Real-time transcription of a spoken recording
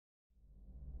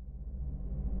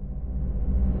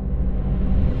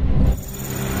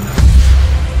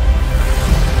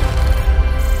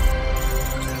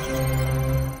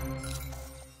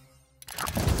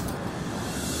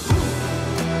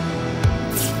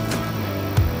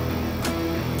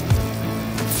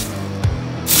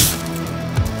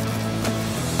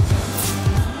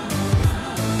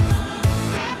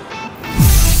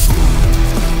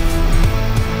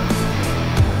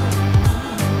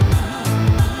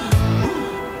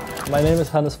My name is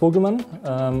Vogelmann.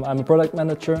 I'm a product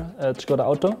manager at Škoda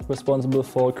Auto, responsible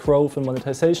for growth and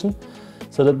monetization.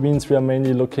 So that means we are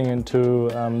mainly looking into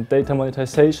data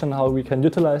monetization, how we can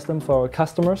utilize them for our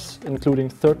customers, including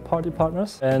third-party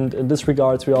partners. And in this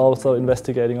regards, we are also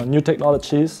investigating on new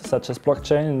technologies such as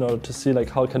blockchain in order to see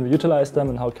how can we utilize them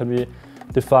and how can we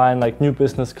define new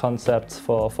business concepts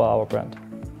for our brand.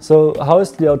 So how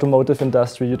is the automotive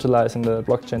industry utilizing the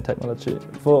blockchain technology?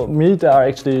 For me, there are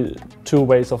actually two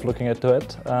ways of looking into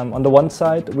it. On the one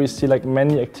side, we see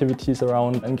many activities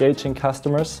around engaging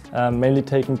customers, mainly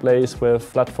taking place with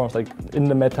platforms like in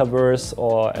the metaverse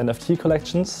or NFT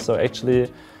collections. So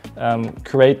actually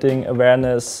creating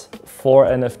awareness for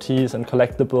NFTs and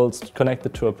collectibles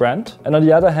connected to a brand. And on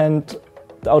the other hand,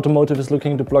 the automotive is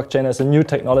looking to blockchain as a new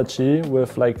technology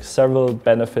with several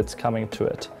benefits coming to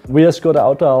it. We as Škoda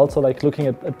Auto are also looking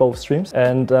at both streams,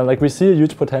 and we see a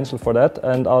huge potential for that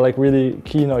and are really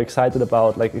keen or excited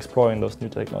about exploring those new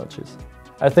technologies.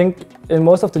 I think in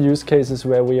most of the use cases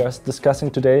where we are discussing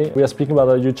today, we are speaking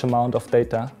about a huge amount of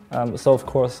data. So of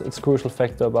course it's a crucial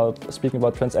factor about speaking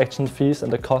about transaction fees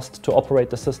and the cost to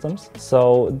operate the systems.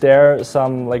 So there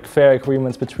some fair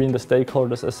agreements between the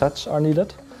stakeholders as such are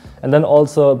needed. And then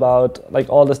also about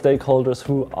all the stakeholders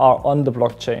who are on the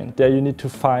blockchain. There you need to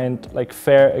find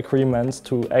fair agreements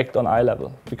to act on eye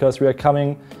level, because we are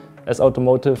coming as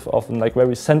automotive often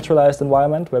very centralized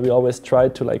environment where we always try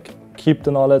to keep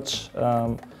the knowledge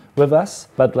with us.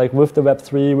 But with the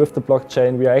Web3, with the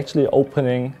blockchain, we are actually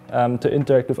opening to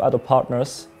interact with other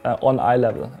partners on eye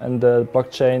level, and the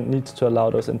blockchain needs to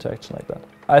allow those interactions like that.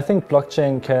 I think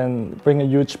blockchain can bring a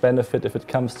huge benefit if it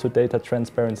comes to data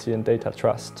transparency and data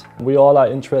trust. We all are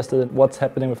interested in what's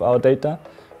happening with our data,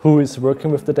 who is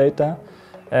working with the data,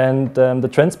 and the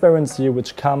transparency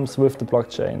which comes with the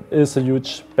blockchain is a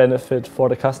huge benefit for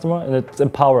the customer, and it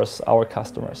empowers our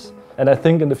customers. And I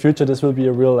think in the future this will be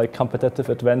a real competitive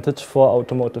advantage for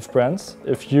automotive brands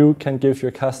if you can give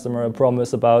your customer a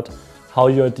promise about how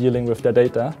you're dealing with their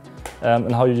data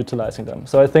and how you're utilizing them.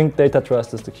 So I think data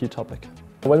trust is the key topic.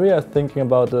 When we are thinking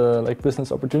about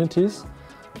business opportunities,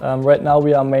 right now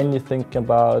we are mainly thinking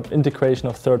about integration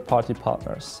of third-party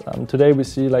partners. Today we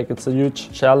see it's a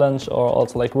huge challenge or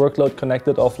also workload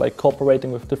connected of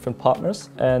cooperating with different partners.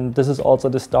 And this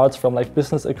starts from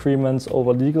business agreements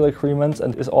over legal agreements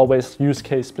and is always use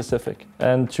case specific.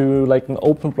 And to an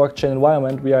open blockchain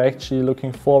environment, we are actually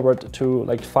looking forward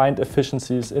to find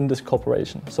efficiencies in this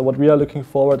cooperation. So what we are looking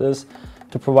forward is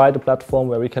to provide a platform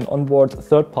where we can onboard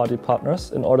third-party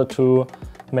partners in order to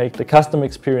make the customer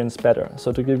experience better.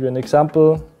 So to give you an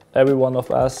example, every one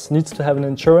of us needs to have an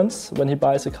insurance when he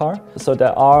buys a car. So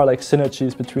there are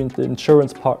synergies between the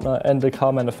insurance partner and the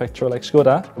car manufacturer like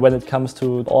Škoda when it comes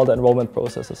to all the enrollment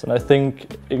processes. And I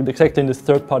think exactly in this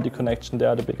third-party connection, there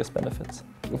are the biggest benefits.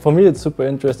 For me, it's super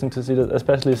interesting to see that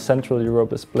especially Central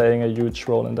Europe is playing a huge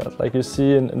role in that. You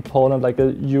see in Poland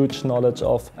a huge knowledge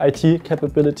of IT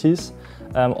capabilities.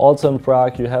 Also in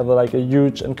Prague, you have a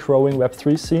huge and growing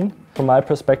Web3 scene. From my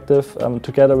perspective,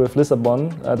 together with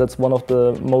Lisbon, that's one of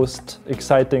the most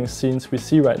exciting scenes we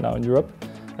see right now in Europe.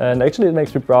 And actually it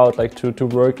makes me proud to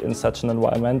work in such an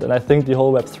environment. And I think the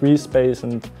whole Web3 space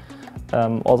and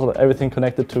also everything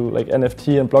connected to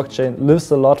NFT and blockchain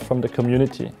lives a lot from the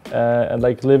community. And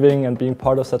living and being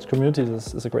part of such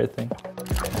communities is a great thing.